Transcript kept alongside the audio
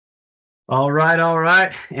All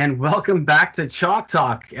right, and welcome back to Chalk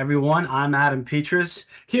Talk, everyone. I'm Adam Petrus,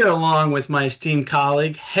 here along with my esteemed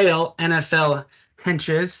colleague, Hale NFL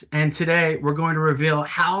Henches, and today we're going to reveal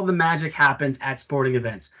how the magic happens at sporting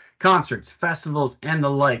events, concerts, festivals, and the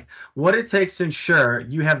like, what it takes to ensure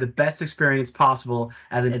you have the best experience possible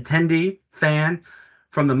as an attendee, fan,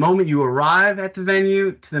 from the moment you arrive at the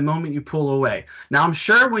venue to the moment you pull away. Now, I'm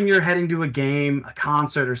sure when you're heading to a game, a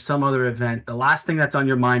concert, or some other event, the last thing that's on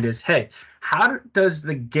your mind is, hey, does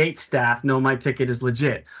the gate staff know my ticket is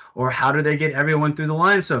legit? Or how do they get everyone through the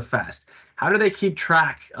line so fast? How do they keep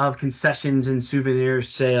track of concessions and souvenir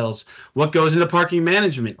sales? What goes into parking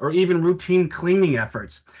management or even routine cleaning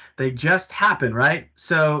efforts? They just happen, right?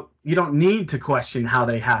 So you don't need to question how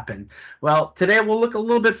they happen. Well, today we'll look a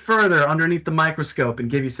little bit further underneath the microscope and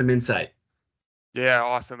give you some insight. Yeah,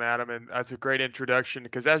 awesome, Adam, and that's a great introduction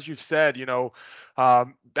because, as you've said,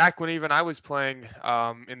 back when even I was playing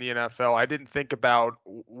in the NFL, I didn't think about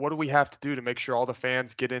what do we have to do to make sure all the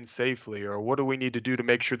fans get in safely, or what do we need to do to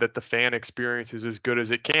make sure that the fan experience is as good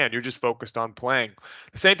as it can. You're just focused on playing.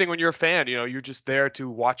 The same thing when you're a fan, you're just there to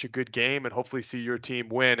watch a good game and hopefully see your team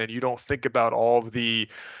win, and you don't think about all of the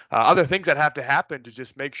other things that have to happen to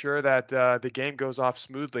just make sure that the game goes off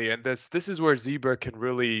smoothly. And this is where Zebra can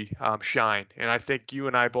really shine. And I think you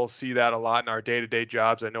and I both see that a lot in our day-to-day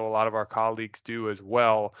jobs. I know a lot of our colleagues do as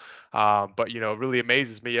well. But it really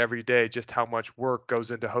amazes me every day just how much work goes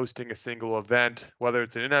into hosting a single event, whether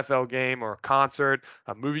it's an NFL game or a concert,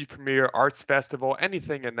 a movie premiere, arts festival,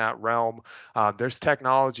 anything in that realm. There's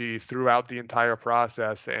technology throughout the entire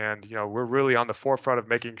process, and we're really on the forefront of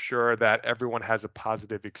making sure that everyone has a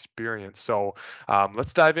positive experience. So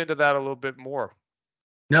let's dive into that a little bit more.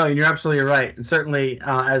 No, you're absolutely right. And certainly,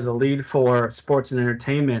 as a lead for sports and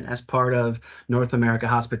entertainment, as part of North America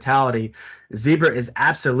Hospitality, Zebra is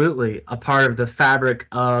absolutely a part of the fabric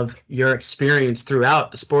of your experience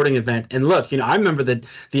throughout a sporting event. And look, I remember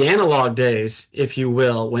the analog days, if you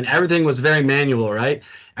will, when everything was very manual, right?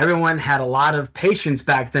 Everyone had a lot of patience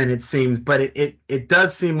back then, it seems, but it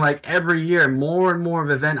does seem like every year more and more of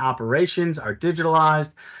event operations are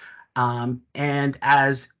digitalized. And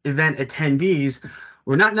as event attendees,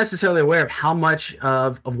 we're not necessarily aware of how much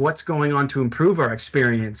of what's going on to improve our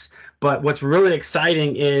experience. But what's really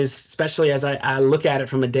exciting is, especially as I look at it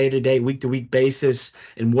from a day-to-day, week-to-week basis,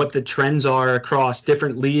 and what the trends are across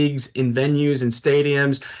different leagues, in venues and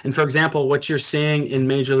stadiums. And for example, what you're seeing in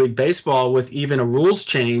Major League Baseball with even a rules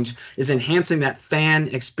change is enhancing that fan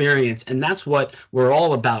experience. And that's what we're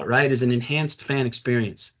all about, right? Is an enhanced fan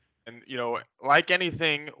experience. And like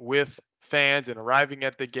anything with fans and arriving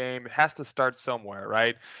at the game, it has to start somewhere,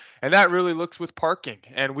 right? And that really looks with parking,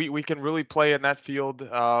 and we can really play in that field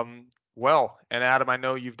well. And Adam, I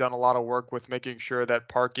know you've done a lot of work with making sure that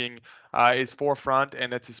parking is forefront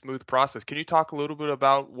and it's a smooth process. Can you talk a little bit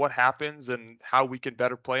about what happens and how we can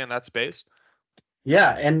better play in that space?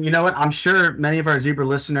 Yeah, and you know what? I'm sure many of our Zebra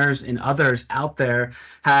listeners and others out there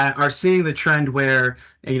are seeing the trend where,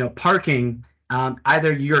 parking,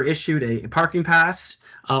 either you're issued a parking pass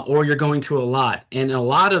or you're going to a lot. And a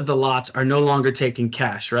lot of the lots are no longer taking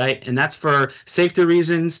cash, right? And that's for safety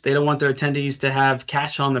reasons. They don't want their attendees to have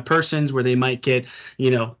cash on their persons where they might get,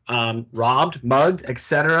 robbed, mugged,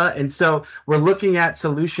 etc. And so we're looking at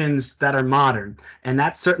solutions that are modern. And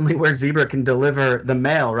that's certainly where Zebra can deliver the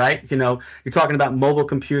mail, right? You're talking about mobile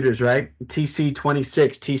computers, right?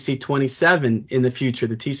 TC26, TC27 in the future,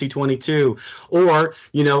 the TC22, or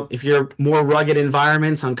if you're more rugged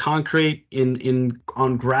environments on concrete,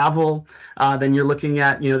 on gravel, then you're looking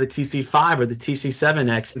at the TC5 or the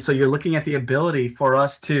TC7X, and so you're looking at the ability for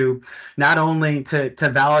us to not only to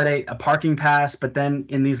validate a parking pass, but then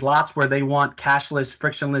in these lots where they want cashless,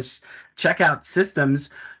 frictionless checkout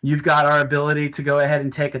systems, you've got our ability to go ahead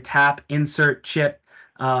and take a tap, insert chip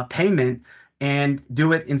payment and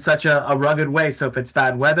do it in such a rugged way. So if it's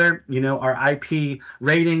bad weather, our IP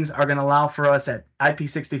ratings are going to allow for us at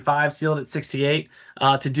IP65 sealed at 68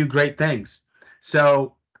 to do great things.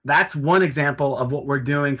 So that's one example of what we're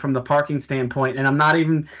doing from the parking standpoint. And I'm not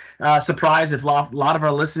even surprised if a lot of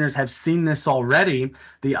our listeners have seen this already.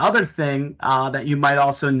 The other thing that you might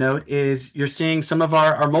also note is you're seeing some of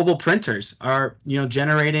our mobile printers are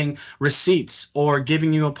generating receipts or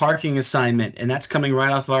giving you a parking assignment, and that's coming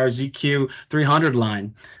right off our ZQ 300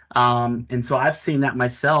 line. And so I've seen that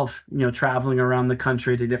myself, traveling around the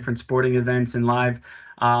country to different sporting events and live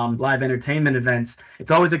live entertainment events.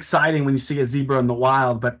 It's always exciting when you see a zebra in the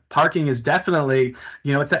wild, but parking is definitely,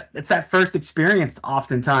 it's that first experience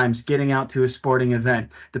oftentimes getting out to a sporting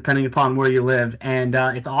event, depending upon where you live. And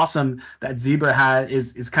it's awesome that Zebra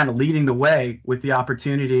is kind of leading the way with the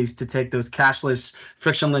opportunities to take those cashless,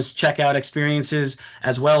 frictionless checkout experiences,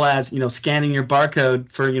 as well as, scanning your barcode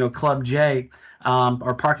for, Club J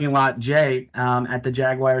or Parking Lot J at the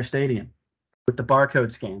Jaguar Stadium with the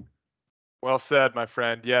barcode scan. Well said, my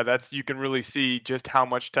friend. Yeah, that's you can really see just how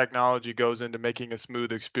much technology goes into making a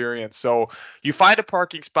smooth experience. So you find a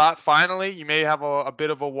parking spot finally, you may have a bit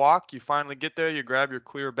of a walk, you finally get there, you grab your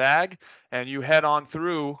clear bag and you head on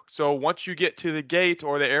through. So once you get to the gate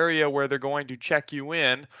or the area where they're going to check you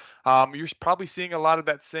in, you're probably seeing a lot of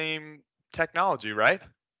that same technology, right?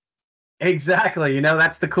 Exactly.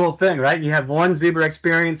 That's the cool thing, right? You have one zebra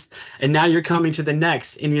experience and now you're coming to the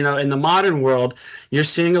next. And, in the modern world, you're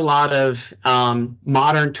seeing a lot of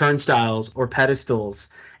modern turnstiles or pedestals.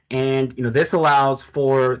 And, this allows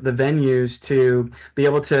for the venues to be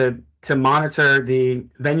able to monitor the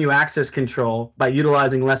venue access control by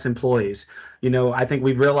utilizing less employees. I think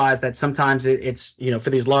we've realized that sometimes it's,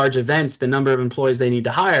 for these large events, the number of employees they need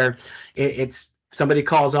to hire, it's somebody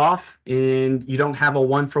calls off and you don't have a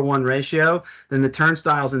 1-for-1 ratio, then the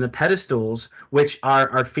turnstiles and the pedestals, which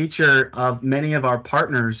are a feature of many of our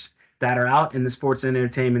partners that are out in the sports and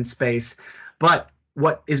entertainment space. But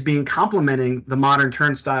what is being complementing the modern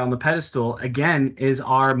turnstile and the pedestal, again, is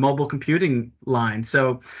our mobile computing line.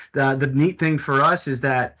 So the neat thing for us is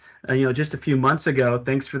that, just a few months ago,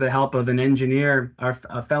 thanks for the help of an engineer,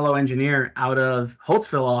 a fellow engineer out of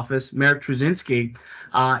Holtzville office, Merrick Truzinski,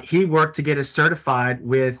 he worked to get us certified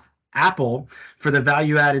with Apple for the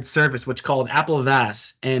value-added service, which is called Apple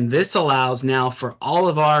VAS. And this allows now for all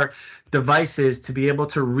of our devices to be able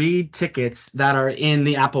to read tickets that are in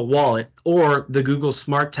the Apple Wallet or the Google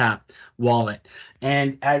Smart Tap wallet.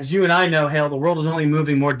 And as you and I know, Hale, the world is only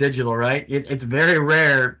moving more digital, right? It's very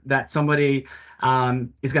rare that somebody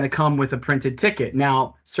is going to come with a printed ticket.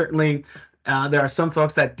 Now, certainly there are some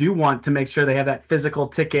folks that do want to make sure they have that physical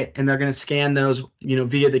ticket and they're going to scan those,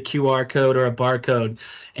 via the QR code or a barcode.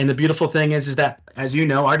 And the beautiful thing is that, as you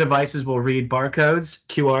know, our devices will read barcodes,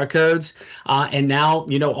 QR codes, and now,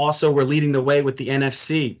 also we're leading the way with the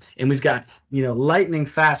NFC, and we've got, lightning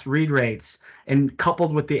fast read rates. And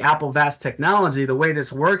coupled with the Apple VAS technology, the way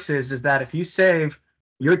this works is that if you save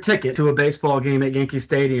your ticket to a baseball game at Yankee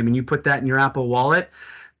Stadium and you put that in your Apple Wallet,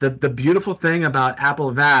 the beautiful thing about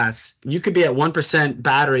Apple VAS, you could be at 1%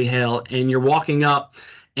 battery, Hale, and you're walking up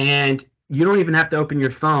and you don't even have to open your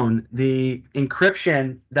phone. The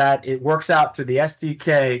encryption that it works out through the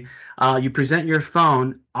SDK, you present your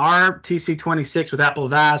phone, our TC26 with Apple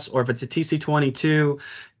VAS, or if it's a TC22,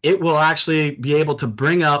 it will actually be able to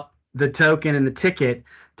bring up the token and the ticket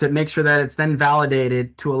to make sure that it's then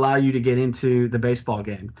validated to allow you to get into the baseball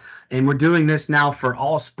game. And we're doing this now for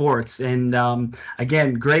all sports. And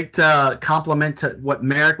again, great compliment to what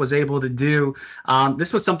Merrick was able to do.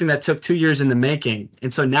 This was something that took 2 years in the making.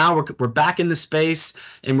 And so now we're back in the space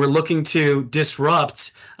and we're looking to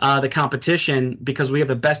disrupt the competition because we have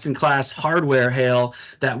a best-in-class hardware, Hale,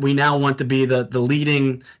 that we now want to be the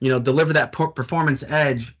leading, deliver that performance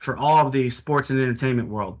edge for all of the sports and entertainment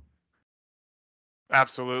world.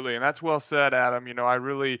 Absolutely, and that's well said, Adam. I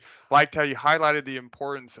really liked how you highlighted the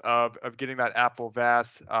importance of getting that Apple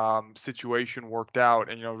VAS situation worked out,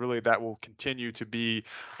 and really that will continue to be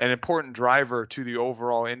an important driver to the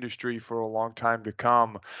overall industry for a long time to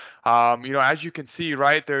come. As you can see,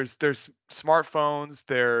 right, there's smartphones,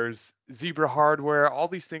 there's Zebra hardware, all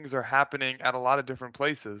these things are happening at a lot of different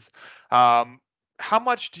places. How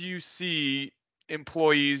much do you see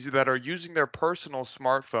employees that are using their personal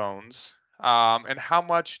smartphones? And how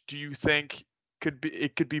much do you think could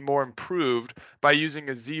be more improved by using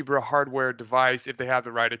a Zebra hardware device if they have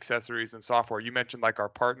the right accessories and software? You mentioned like our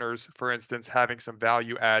partners, for instance, having some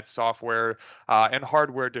value add software and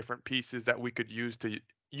hardware, different pieces that we could use to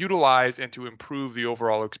utilize and to improve the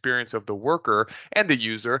overall experience of the worker and the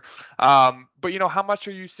user. But how much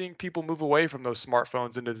are you seeing people move away from those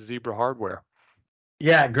smartphones into the Zebra hardware?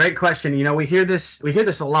 Yeah, great question. We hear this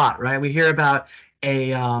a lot, right? We hear about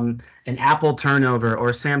an Apple turnover or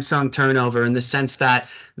a Samsung turnover in the sense that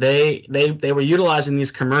they were utilizing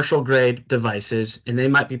these commercial grade devices and they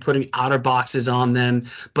might be putting outer boxes on them,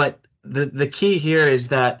 but the key here is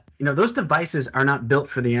that those devices are not built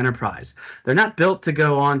for the enterprise. They're not built to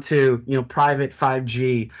go on to private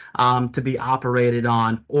 5G to be operated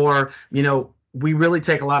on, or we really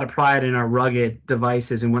take a lot of pride in our rugged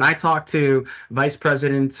devices. And when I talk to vice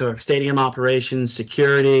presidents of stadium operations,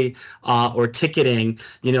 security, or ticketing,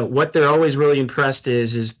 what they're always really impressed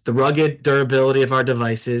is the rugged durability of our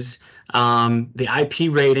devices, the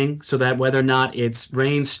IP rating, so that whether or not it's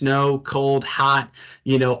rain, snow, cold, hot,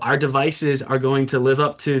 our devices are going to live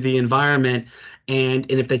up to the environment. And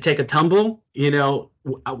if they take a tumble,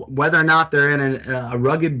 whether or not they're in a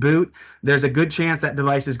rugged boot, there's a good chance that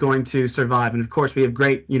device is going to survive. And of course, we have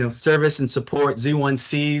great, service and support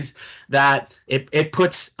Z1Cs that it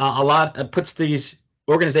puts puts these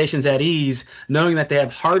organizations at ease, knowing that they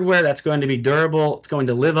have hardware that's going to be durable, it's going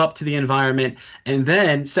to live up to the environment. And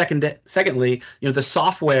then secondly, the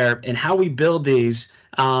software and how we build these,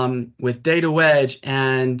 with data wedge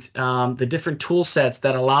and the different tool sets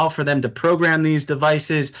that allow for them to program these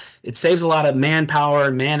devices. It saves a lot of manpower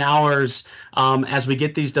and man hours as we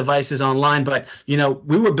get these devices online. But,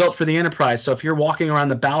 we were built for the enterprise. So if you're walking around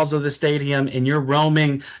the bowels of the stadium and you're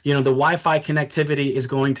roaming, the Wi-Fi connectivity is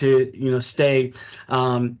going to, stay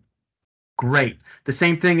great. The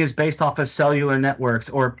same thing is based off of cellular networks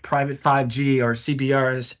or private 5G or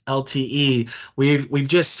CBRS LTE. We've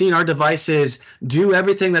just seen our devices do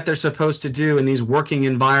everything that they're supposed to do in these working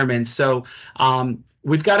environments. So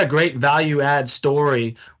we've got a great value add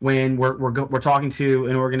story when we're talking to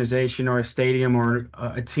an organization or a stadium or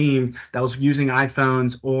a team that was using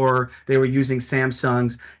iPhones or they were using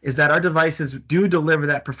Samsungs, is that our devices do deliver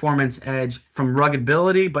that performance edge from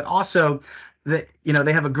ruggedability, but also that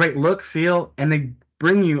they have a great look, feel, and they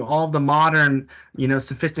bring you all the modern,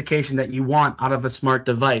 sophistication that you want out of a smart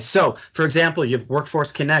device. So, for example, you have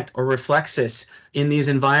Workforce Connect or Reflexis in these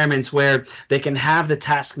environments where they can have the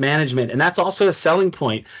task management. And that's also a selling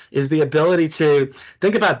point, is the ability to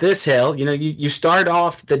think about this, Hale. You start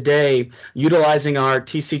off the day utilizing our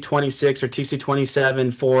TC26 or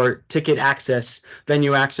TC27 for ticket access,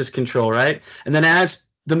 venue access control, right? And then as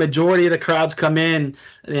the majority of the crowds come in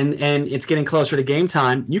and it's getting closer to game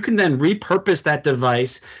time, you can then repurpose that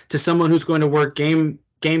device to someone who's going to work game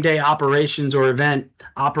day operations or event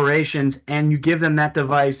operations, and you give them that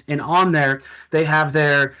device, and on there they have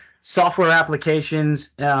their software applications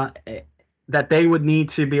that they would need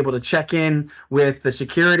to be able to check in with the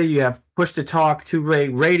security. You have push to talk, two-way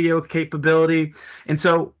radio capability. And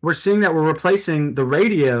so we're seeing that we're replacing the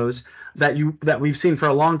radios that we've seen for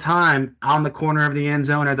a long time on the corner of the end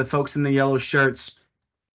zone, or the folks in the yellow shirts.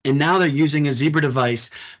 And now they're using a Zebra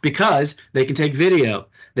device because they can take video,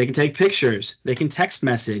 they can take pictures, they can text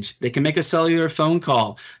message, they can make a cellular phone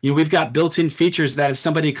call. We've got built-in features that if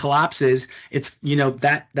somebody collapses, it's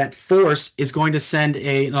that force is going to send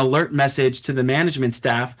an alert message to the management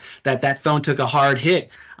staff that phone took a hard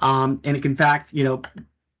hit, and it can in fact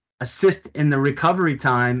assist in the recovery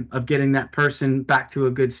time of getting that person back to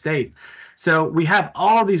a good state. So we have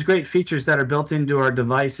all these great features that are built into our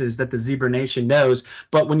devices that the Zebra Nation knows.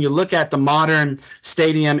 But when you look at the modern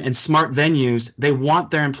stadium and smart venues, they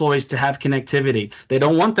want their employees to have connectivity. They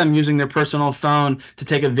don't want them using their personal phone to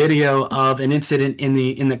take a video of an incident in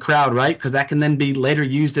the crowd, right? Because that can then be later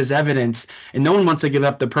used as evidence. And no one wants to give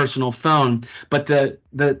up the personal phone. But the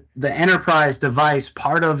enterprise device,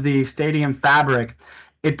 part of the stadium fabric,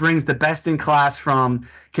 it brings the best in class from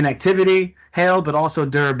connectivity, Hale, but also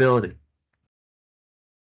durability.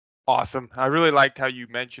 Awesome. I really liked how you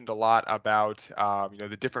mentioned a lot about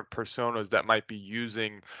the different personas that might be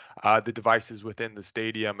using the devices within the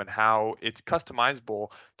stadium, and how it's customizable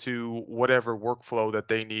to whatever workflow that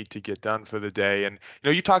they need to get done for the day. And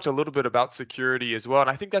you talked a little bit about security as well, and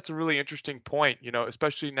I think that's a really interesting point.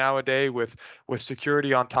 Especially nowadays with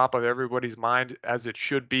security on top of everybody's mind, as it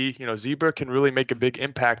should be. Zebra can really make a big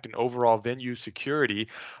impact in overall venue security.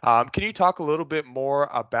 Can you talk a little bit more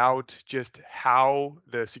about just how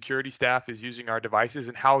the security staff is using our devices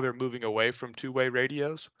and how they're moving away from two-way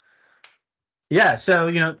radios? Yeah,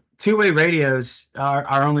 so two-way radios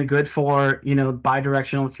are only good for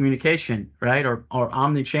bidirectional communication, right, or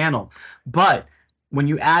omni-channel. But when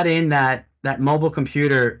you add in that mobile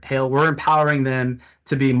computer, Hale, we're empowering them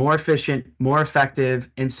to be more efficient, more effective.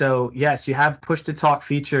 And so, yes, you have push-to-talk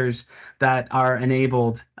features that are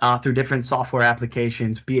enabled through different software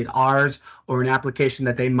applications, be it ours or an application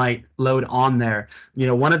that they might load on there.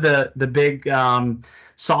 One of the big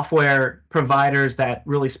software providers that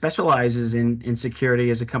really specializes in security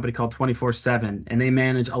is a company called 24/7, and they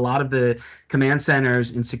manage a lot of the command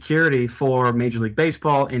centers in security for Major League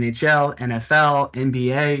Baseball, NHL, NFL,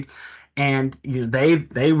 NBA. And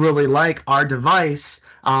they really like our device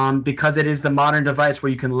because it is the modern device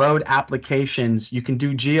where you can load applications, you can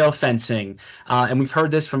do geofencing, and we've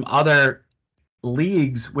heard this from other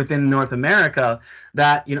leagues within North America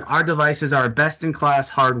that our devices are best in class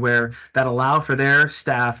hardware that allow for their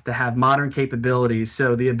staff to have modern capabilities.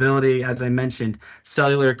 So the ability, as I mentioned,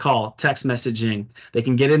 cellular call, text messaging, they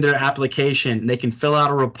can get in their application, they can fill out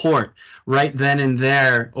a report right then and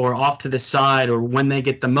there or off to the side or when they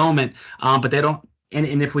get the moment, but they don't.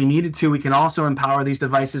 And if we needed to, we can also empower these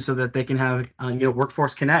devices so that they can have,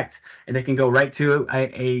 Workforce Connect, and they can go right to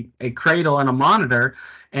a cradle and a monitor,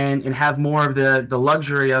 and have more of the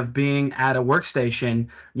luxury of being at a workstation,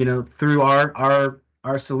 through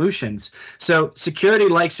our solutions. So security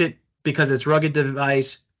likes it because it's rugged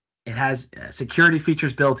device. It has security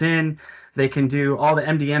features built in. They can do all the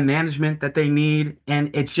MDM management that they need,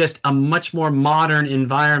 and it's just a much more modern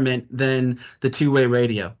environment than the two-way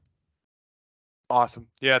radio. Awesome.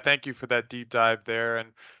 Yeah, thank you for that deep dive there.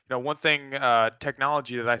 And one thing,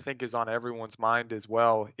 technology that I think is on everyone's mind as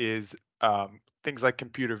well is things like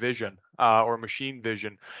computer vision or machine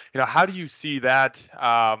vision. How do you see that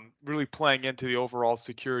really playing into the overall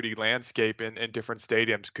security landscape in different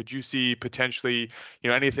stadiums? Could you see potentially,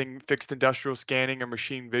 anything fixed industrial scanning or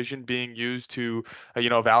machine vision being used to,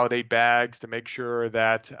 validate bags to make sure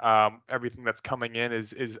that everything that's coming in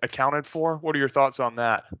is accounted for? What are your thoughts on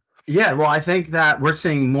that? Yeah, well, I think that we're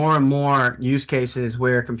seeing more and more use cases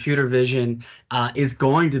where computer vision is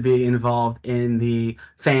going to be involved in the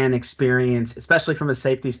fan experience, especially from a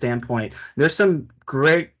safety standpoint. There's some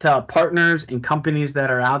great partners and companies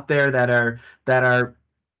that are out there that are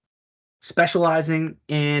specializing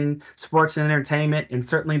in sports and entertainment, and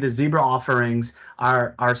certainly the Zebra offerings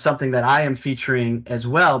are something that I am featuring as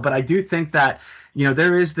well. But I do think that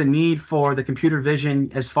there is the need for the computer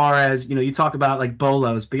vision as far as you talk about like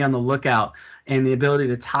bolos, be on the lookout, and the ability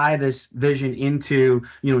to tie this vision into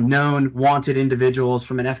known wanted individuals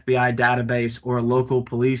from an FBI database or a local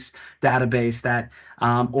police database that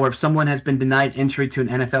or if someone has been denied entry to an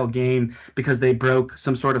NFL game because they broke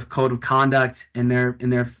some sort of code of conduct in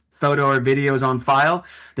their photo or videos on file,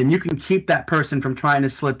 then you can keep that person from trying to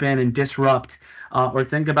slip in and disrupt. Or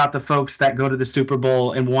think about the folks that go to the Super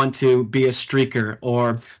Bowl and want to be a streaker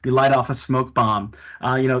or light off a smoke bomb.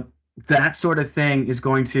 That sort of thing is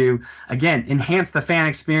going to, again, enhance the fan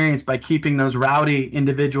experience by keeping those rowdy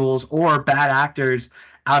individuals or bad actors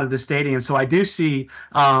out of the stadium. So I do see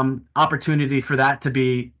opportunity for that to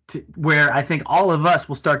be where I think all of us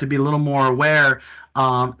will start to be a little more aware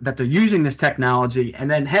that they're using this technology.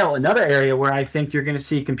 And then, hell, another area where I think you're going to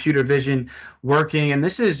see computer vision working, and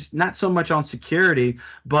this is not so much on security,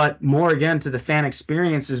 but more again to the fan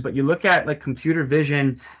experiences. But you look at like computer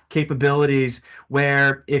vision capabilities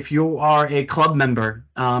where if you are a club member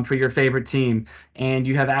for your favorite team and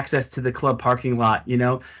you have access to the club parking lot,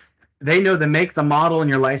 they know the make, the model, and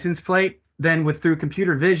your license plate. Then through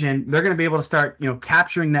computer vision, they're going to be able to start,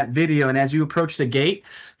 capturing that video. And as you approach the gate,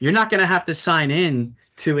 you're not going to have to sign in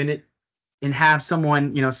to it and have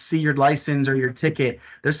someone, see your license or your ticket.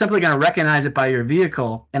 They're simply going to recognize it by your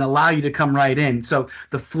vehicle and allow you to come right in. So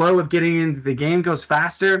the flow of getting into the game goes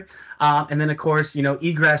faster. And then, of course,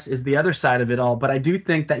 egress is the other side of it all. But I do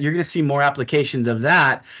think that you're going to see more applications of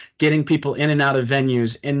that, getting people in and out of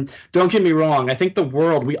venues. And don't get me wrong, I think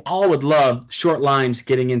we all would love short lines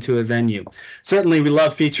getting into a venue. Certainly, we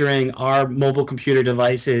love featuring our mobile computer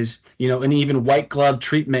devices, and even white glove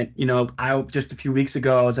treatment. Just a few weeks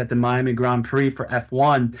ago, I was at the Miami Grand Prix for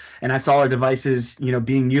F1, and I saw our devices,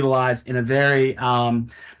 being utilized in a very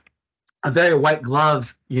white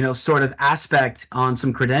glove, sort of aspect on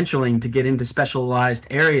some credentialing to get into specialized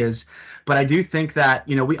areas. But I do think that,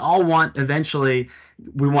 we all want eventually,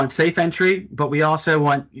 we want safe entry, but we also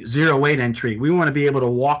want zero wait entry. We want to be able to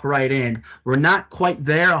walk right in. We're not quite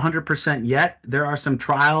there 100% yet. There are some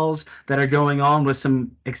trials that are going on with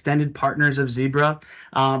some extended partners of Zebra.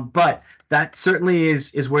 But that certainly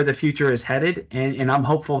is where the future is headed, and I'm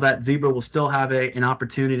hopeful that Zebra will still have an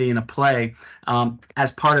opportunity and a play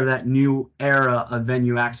as part of that new era of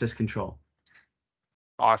venue access control.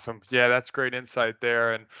 Awesome. Yeah, that's great insight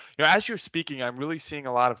there. And as you're speaking, I'm really seeing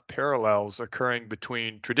a lot of parallels occurring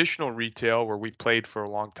between traditional retail, where we've played for a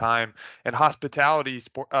long time, and hospitality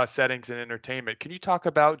settings and entertainment. Can you talk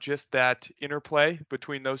about just that interplay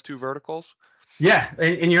between those two verticals? Yeah,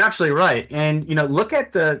 and you're absolutely right. And look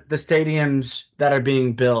at the stadiums that are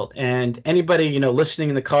being built, and anybody listening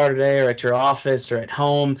in the car today or at your office or at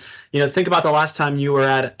home, think about the last time you were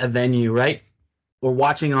at a venue, right? Or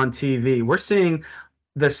watching on TV. We're seeing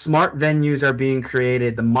the smart venues are being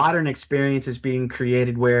created, the modern experience is being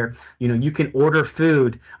created where, you can order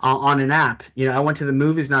food on an app. I went to the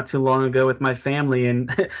movies not too long ago with my family,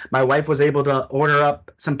 and my wife was able to order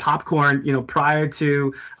up some popcorn, prior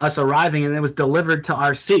to us arriving, and it was delivered to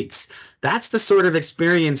our seats. That's the sort of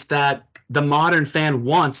experience that the modern fan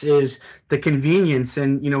wants, is the convenience.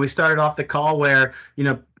 And, we started off the call where,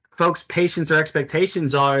 folks' patience or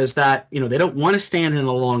expectations are is that, they don't want to stand in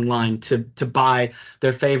a long line to buy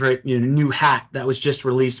their favorite, new hat that was just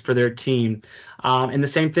released for their team. And the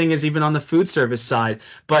same thing is even on the food service side.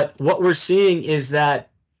 But what we're seeing is that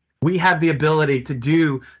we have the ability to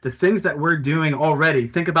do the things that we're doing already.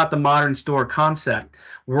 Think about the modern store concept.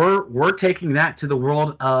 We're taking that to the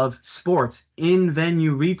world of sports, in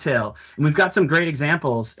venue retail, and we've got some great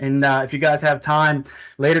examples. And if you guys have time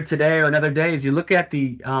later today or another day, as you look at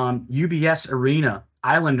the UBS Arena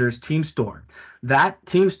Islanders team store, that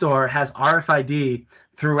team store has RFID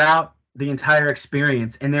throughout the entire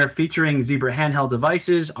experience, and they're featuring Zebra handheld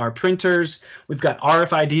devices, our printers. We've got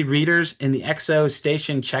RFID readers in the XO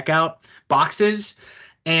station checkout boxes.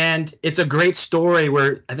 And it's a great story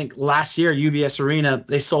where I think last year UBS Arena,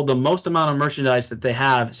 they sold the most amount of merchandise that they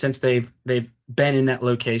have since they've been in that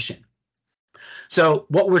location. So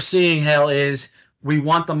what we're seeing, Hale, is we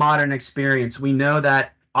want the modern experience. We know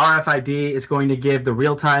that RFID is going to give the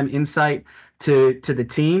real-time insight to the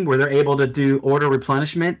team where they're able to do order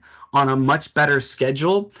replenishment on a much better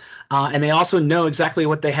schedule. And they also know exactly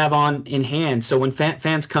what they have on in hand. So when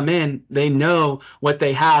fans come in, they know what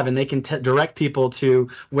they have, and they can direct people to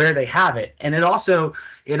where they have it. And it allows them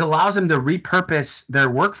to repurpose their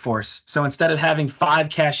workforce. So instead of having 5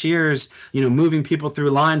 cashiers, moving people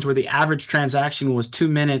through lines where the average transaction was 2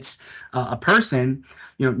 minutes a person,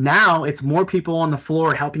 now it's more people on the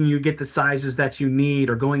floor helping you get the sizes that you need,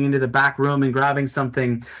 or going into the back room and grabbing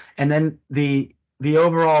something. And then the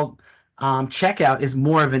overall checkout is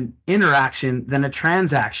more of an interaction than a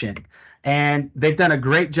transaction. And they've done a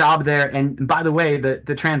great job there. And by the way,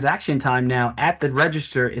 the transaction time now at the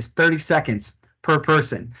register is 30 seconds per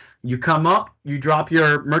person. You come up, you drop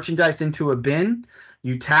your merchandise into a bin,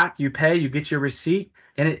 you tap, you pay, you get your receipt,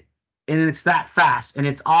 and it's that fast, and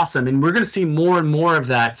it's awesome. And we're going to see more and more of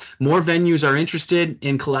that. More venues are interested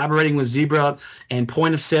in collaborating with Zebra, and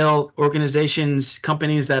point of sale organizations,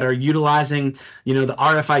 companies that are utilizing, the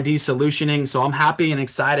RFID solutioning. So I'm happy and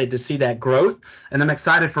excited to see that growth. And I'm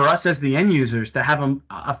excited for us as the end users to have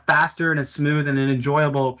a faster and a smooth and an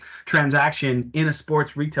enjoyable transaction in a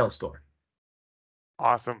sports retail store.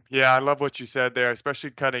 Awesome. Yeah, I love what you said there, especially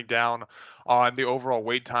cutting down on the overall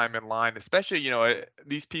wait time in line. Especially,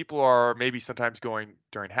 these people are maybe sometimes going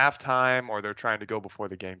during halftime, or they're trying to go before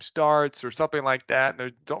the game starts or something like that. And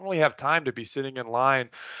they don't really have time to be sitting in line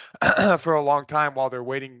for a long time while they're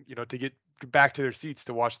waiting, to get back to their seats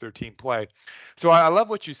to watch their team play. So I love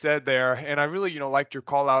what you said there, and I really, liked your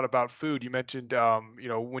call out about food. You mentioned,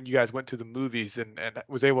 when you guys went to the movies and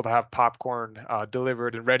was able to have popcorn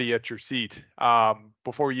delivered and ready at your seat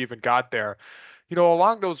before you even got there.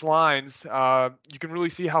 Along those lines, you can really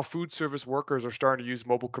see how food service workers are starting to use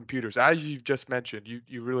mobile computers, as you've just mentioned.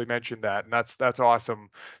 You really mentioned that, and that's awesome.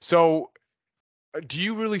 So do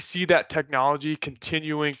you really see that technology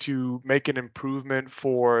continuing to make an improvement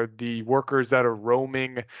for the workers that are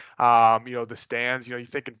roaming, the stands? You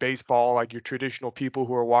think in baseball, like your traditional people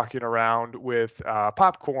who are walking around with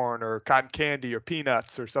popcorn or cotton candy or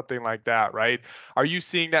peanuts or something like that, right? Are you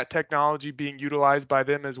seeing that technology being utilized by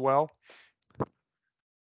them as well?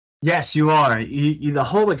 Yes, you are. The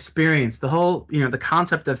whole experience, the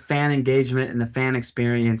concept of fan engagement and the fan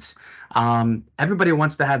experience. Everybody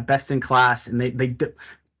wants to have best in class, and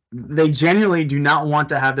they genuinely do not want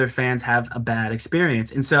to have their fans have a bad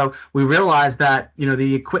experience. And so we realize that,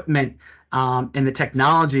 the equipment and the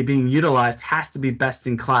technology being utilized has to be best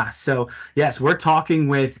in class. So yes, we're talking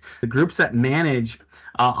with the groups that manage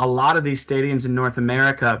a lot of these stadiums in North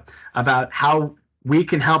America about how we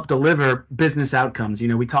can help deliver business outcomes.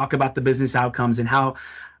 We talk about the business outcomes and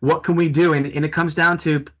what can we do? And it comes down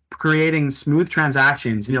to creating smooth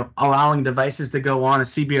transactions, allowing devices to go on a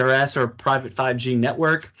CBRS or private 5G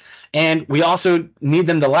network. And we also need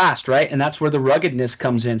them to last, right? And that's where the ruggedness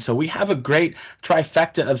comes in. So we have a great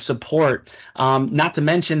trifecta of support, not to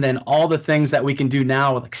mention then all the things that we can do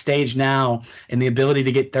now, like Stage Now, and the ability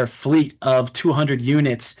to get their fleet of 200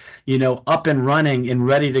 units, up and running and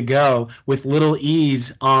ready to go with little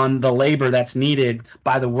ease on the labor that's needed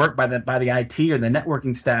by the IT or the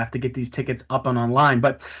networking staff to get these tickets up and online.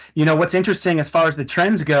 But what's interesting as far as the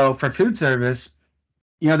trends go for food service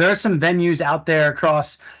There are some venues out there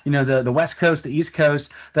across, the West Coast, the East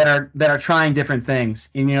Coast that are trying different things.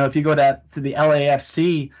 And if you go to the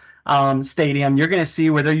LAFC stadium, you're going to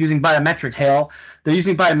see where they're using biometrics. Hale, they're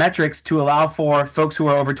using biometrics to allow for folks who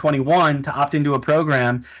are over 21 to opt into a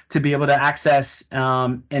program to be able to access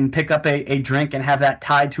and pick up a drink and have that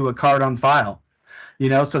tied to a card on file.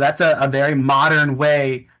 So that's a very modern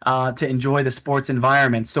way to enjoy the sports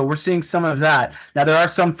environment. So we're seeing some of that. Now, there are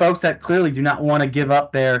some folks that clearly do not want to give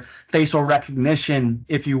up their facial recognition,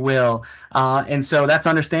 if you will. And so that's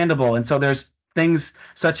understandable. And so there's things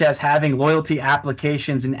such as having loyalty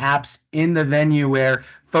applications and apps in the venue where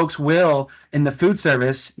folks will, in the food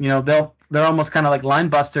service, they're almost kind of like line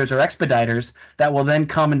busters or expediters that will then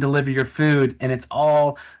come and deliver your food, and it's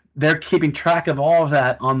all they're keeping track of all of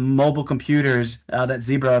that on mobile computers that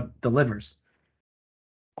Zebra delivers.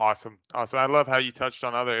 Awesome. Awesome. I love how you touched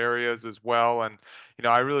on other areas as well. And,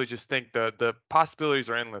 I really just think the possibilities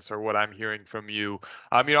are endless are what I'm hearing from you.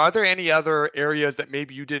 Are there any other areas that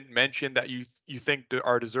maybe you didn't mention that you think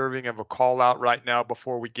are deserving of a call out right now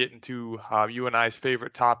before we get into you and I's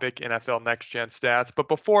favorite topic, NFL Next Gen Stats? But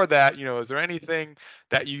before that, is there anything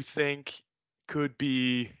that you think could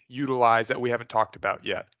be utilized that we haven't talked about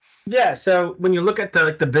yet? Yeah, so when you look at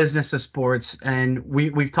the business of sports, and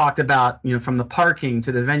we've talked about from the parking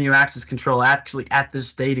to the venue access control actually at the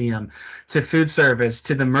stadium, to food service,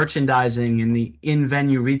 to the merchandising and the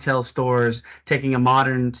in-venue retail stores taking a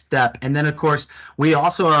modern step, and then of course we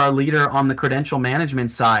also are a leader on the credential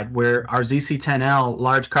management side, where our ZC10L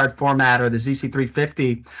large card format or the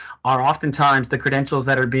ZC350 are oftentimes the credentials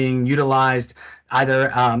that are being utilized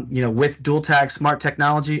either with dual tag smart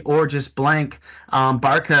technology or just blank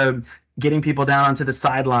barcode, getting people down onto the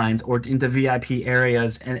sidelines or into VIP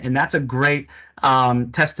areas, and that's a great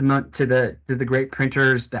testament to the great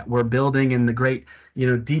printers that we're building and the great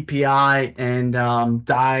DPI and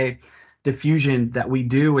dye diffusion that we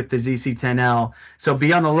do with the ZC10L. So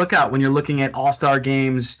be on the lookout when you're looking at all-star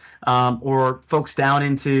games or folks down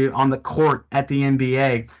into on the court at the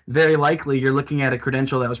NBA. Very likely you're looking at a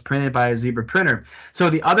credential that was printed by a Zebra printer.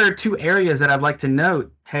 So the other two areas that I'd like to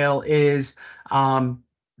note, Hale, is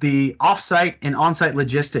the offsite and onsite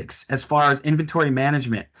logistics as far as inventory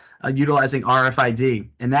management. Utilizing RFID,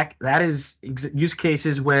 and that is use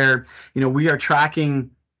cases where we are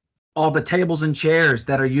tracking all the tables and chairs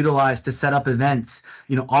that are utilized to set up events,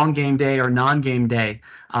 on game day or non-game day,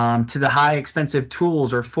 to the high expensive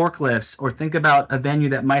tools or forklifts, or think about a venue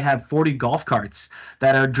that might have 40 golf carts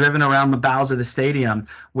that are driven around the bowels of the stadium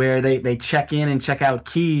where they check in and check out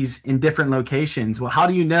keys in different locations. Well, how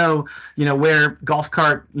do where golf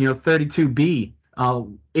cart, 32B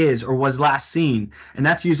is or was last seen? And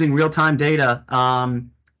that's using real-time data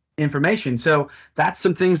information. So that's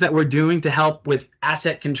some things that we're doing to help with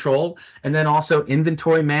asset control, and then also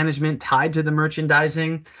inventory management tied to the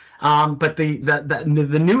merchandising. But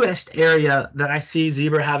the newest area that I see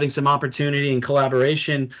Zebra having some opportunity and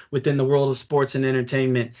collaboration within the world of sports and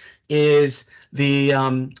entertainment is the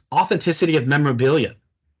authenticity of memorabilia.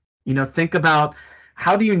 Think about,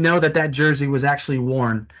 how do you know that jersey was actually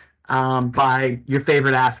worn by your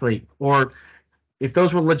favorite athlete, or if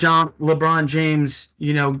those were LeBron James,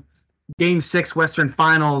 Game 6 Western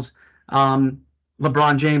Finals,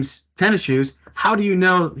 LeBron James tennis shoes, how do you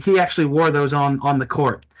know he actually wore those on the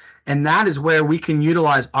court? And that is where we can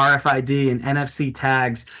utilize RFID and NFC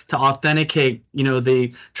tags to authenticate,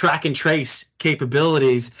 the track and trace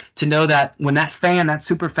capabilities to know that when that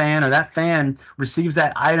super fan or that fan receives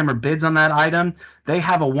that item or bids on that item, they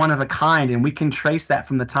have a one of a kind, and we can trace that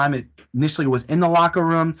from the time it initially was in the locker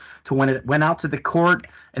room to when it went out to the court,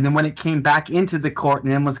 and then when it came back into the court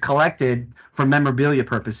and then was collected for memorabilia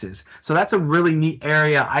purposes. So that's a really neat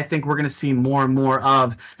area I think we're going to see more and more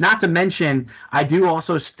of. Not to mention, I do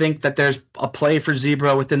also think that there's a play for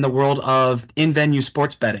Zebra within the world of in-venue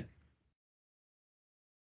sports betting.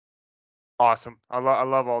 Awesome. I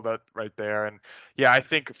love all that right there. And yeah, I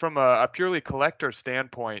think from a purely collector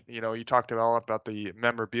standpoint, you talked all about the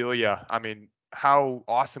memorabilia. I mean, how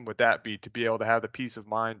awesome would that be to be able to have the peace of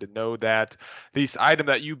mind to know that this item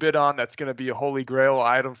that you bid on, that's going to be a holy grail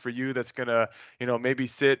item for you, that's going to, maybe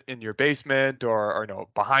sit in your basement or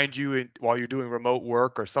behind you while you're doing remote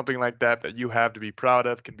work or something like that, that you have to be proud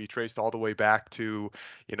of, can be traced all the way back to,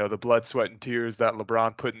 the blood, sweat, and tears that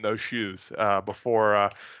LeBron put in those shoes before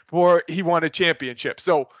he won a championship.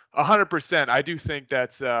 So 100%. I do think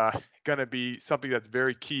that's going to be something that's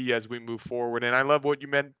very key as we move forward. And I love what you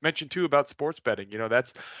mentioned too about sports betting.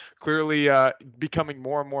 That's clearly becoming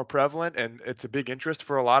more and more prevalent, and it's a big interest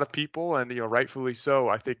for a lot of people, and rightfully so.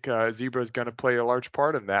 I think Zebra is going to play a large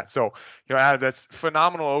part in that. So, Adam, that's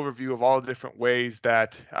phenomenal overview of all the different ways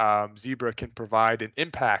that Zebra can provide an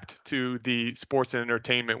impact to the sports and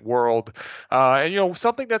entertainment world. And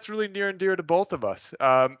something that's really near and dear to both of us,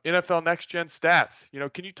 NFL Next Gen Stats.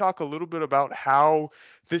 Can you talk a little bit about how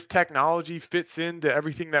this technology fits into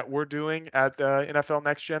everything that we're doing at NFL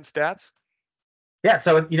Next Gen Stats? Yeah,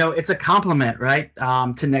 so it's a complement, right,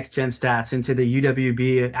 to Next Gen Stats and to the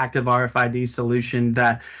UWB Active RFID solution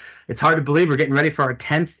that it's hard to believe we're getting ready for our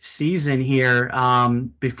 10th season here.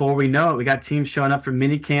 Before we know it, we got teams showing up for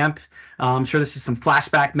minicamp. I'm sure this is some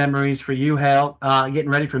flashback memories for you, Hale, getting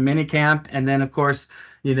ready for minicamp, and then of course,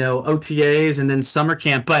 OTAs and then summer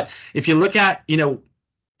camp. But if you look at,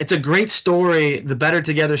 it's a great story, the better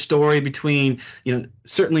together story between,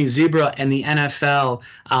 certainly Zebra and the NFL,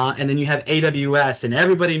 and then you have AWS, and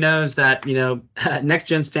everybody knows that, Next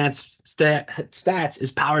Gen Stats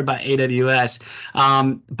is powered by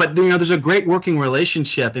AWS. But there's a great working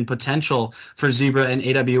relationship and potential for Zebra and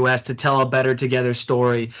AWS to tell a better together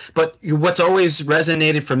story. But what's always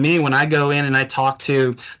resonated for me when I go in and I talk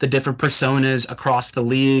to the different personas across the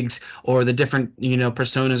leagues or the different,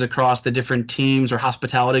 personas across the different teams or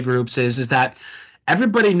hospitality groups is that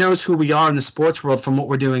everybody knows who we are in the sports world from what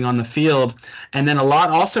we're doing on the field. And then a lot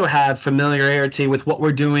also have familiarity with what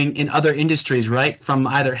we're doing in other industries, right? From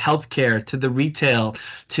either healthcare to the retail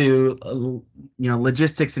to,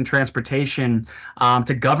 logistics and transportation,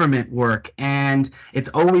 to government work. And it's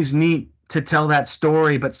always neat to tell that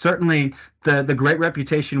story, but certainly the great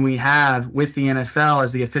reputation we have with the NFL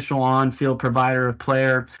as the official on-field provider of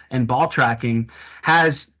player and ball tracking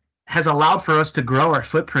has allowed for us to grow our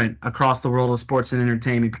footprint across the world of sports and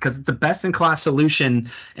entertainment because it's a best-in-class solution.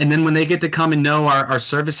 And then when they get to come and know our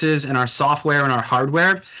services and our software and our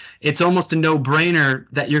hardware, it's almost a no-brainer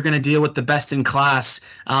that you're going to deal with the best-in-class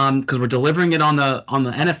because we're delivering it on the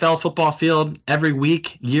NFL football field every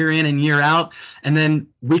week, year in and year out. And then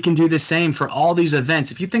we can do the same for all these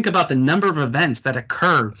events. If you think about the number of events that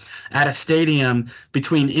occur at a stadium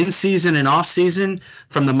between in-season and off-season,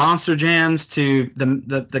 from the Monster Jams to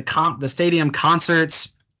the stadium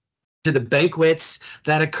concerts to the banquets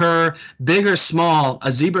that occur, big or small,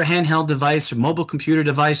 a Zebra handheld device or mobile computer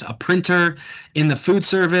device, a printer in the food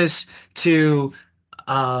service to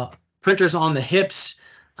printers on the hips.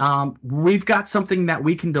 We've got something that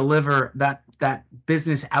we can deliver that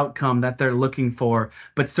business outcome that they're looking for.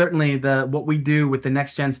 But certainly what we do with the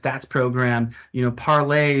Next Gen Stats program,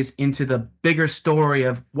 parlays into the bigger story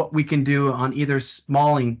of what we can do on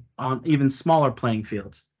on even smaller playing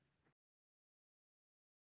fields.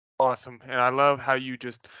 Awesome. And I love how you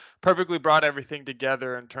just perfectly brought everything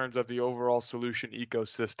together in terms of the overall solution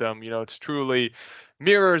ecosystem. It's truly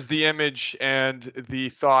mirrors the image and the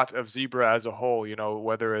thought of Zebra as a whole,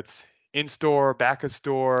 whether it's in-store, back of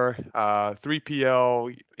store,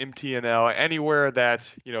 3PL, MTNL, anywhere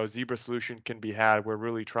that, Zebra solution can be had. We're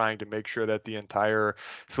really trying to make sure that the entire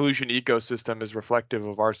solution ecosystem is reflective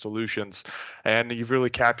of our solutions. And you've really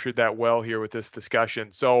captured that well here with this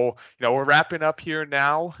discussion. So, we're wrapping up here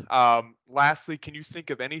now. Lastly, can you think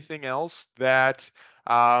of anything else that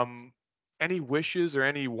any wishes or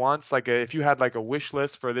any wants, if you had like a wish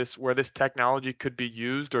list for this, where this technology could be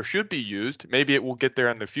used or should be used, maybe it will get there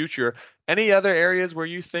in the future. Any other areas where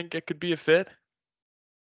you think it could be a fit?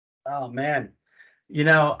 Oh man,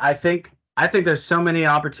 I think there's so many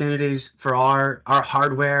opportunities for our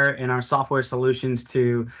hardware and our software solutions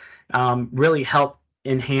to really help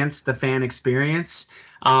enhance the fan experience.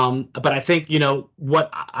 But I think, what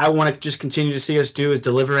I want to just continue to see us do is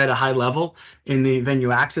deliver at a high level in the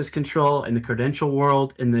venue access control, in the credential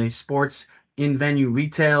world, in the sports in-venue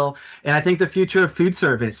retail. And I think the future of food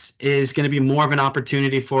service is going to be more of an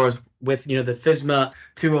opportunity for us with, the FSMA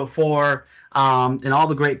 204 and all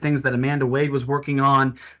the great things that Amanda Wade was working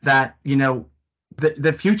on that,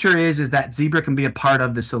 the future is that Zebra can be a part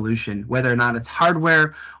of the solution, whether or not it's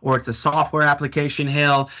hardware or it's a software application,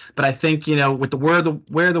 Hale. But I think, with where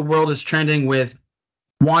the world is trending with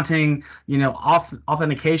wanting,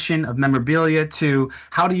 authentication of memorabilia to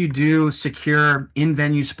how do you do secure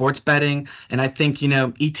in-venue sports betting. And I think,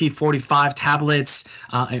 ET45 tablets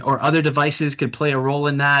or other devices could play a role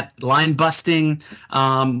in that. Line busting,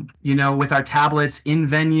 with our tablets in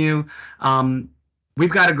venue. We've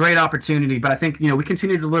got a great opportunity, but I think, we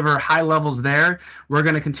continue to deliver high levels there. We're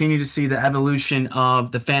going to continue to see the evolution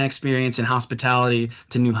of the fan experience and hospitality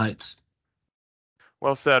to new heights.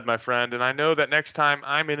 Well said, my friend. And I know that next time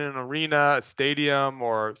I'm in an arena, a stadium,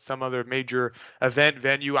 or some other major event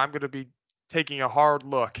venue, I'm going to be taking a hard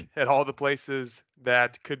look at all the places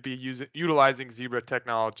that could be utilizing Zebra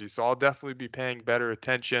technology. So I'll definitely be paying better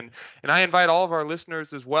attention. And I invite all of our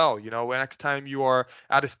listeners as well. Next time you are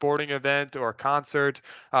at a sporting event or a concert,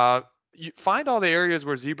 you find all the areas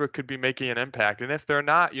where Zebra could be making an impact. And if they're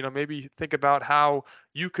not, maybe think about how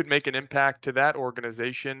you could make an impact to that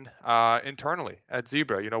organization internally at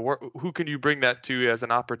Zebra. Who can you bring that to as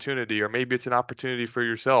an opportunity, or maybe it's an opportunity for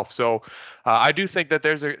yourself. So I do think that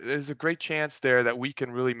there's a great chance there that we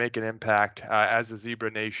can really make an impact as a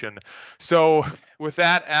Zebra Nation. So with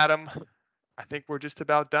that, Adam, I think we're just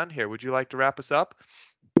about done here. Would you like to wrap us up?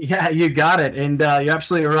 Yeah, you got it. And you're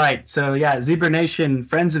absolutely right. So, yeah, Zebra Nation,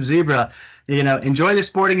 friends of Zebra, enjoy the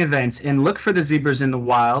sporting events and look for the zebras in the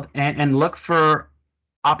wild and look for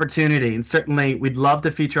opportunity. And certainly, we'd love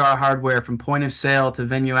to feature our hardware from point of sale to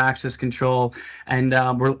venue access control. And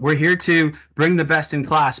we're here to bring the best in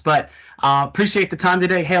class. But appreciate the time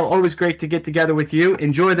today. Hale, always great to get together with you.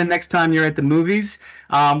 Enjoy the next time you're at the movies.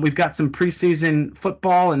 We've got some preseason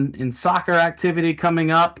football and soccer activity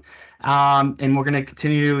coming up. And we're going to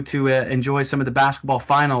continue to enjoy some of the basketball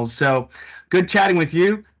finals. So good chatting with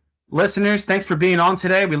you. Listeners, thanks for being on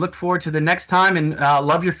today. We look forward to the next time and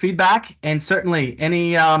love your feedback. And certainly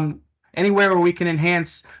anywhere where we can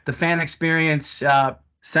enhance the fan experience,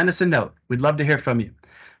 send us a note. We'd love to hear from you.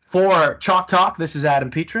 For Chalk Talk, this is Adam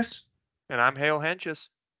Petrus. And I'm Hale Henches.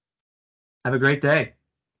 Have a great day.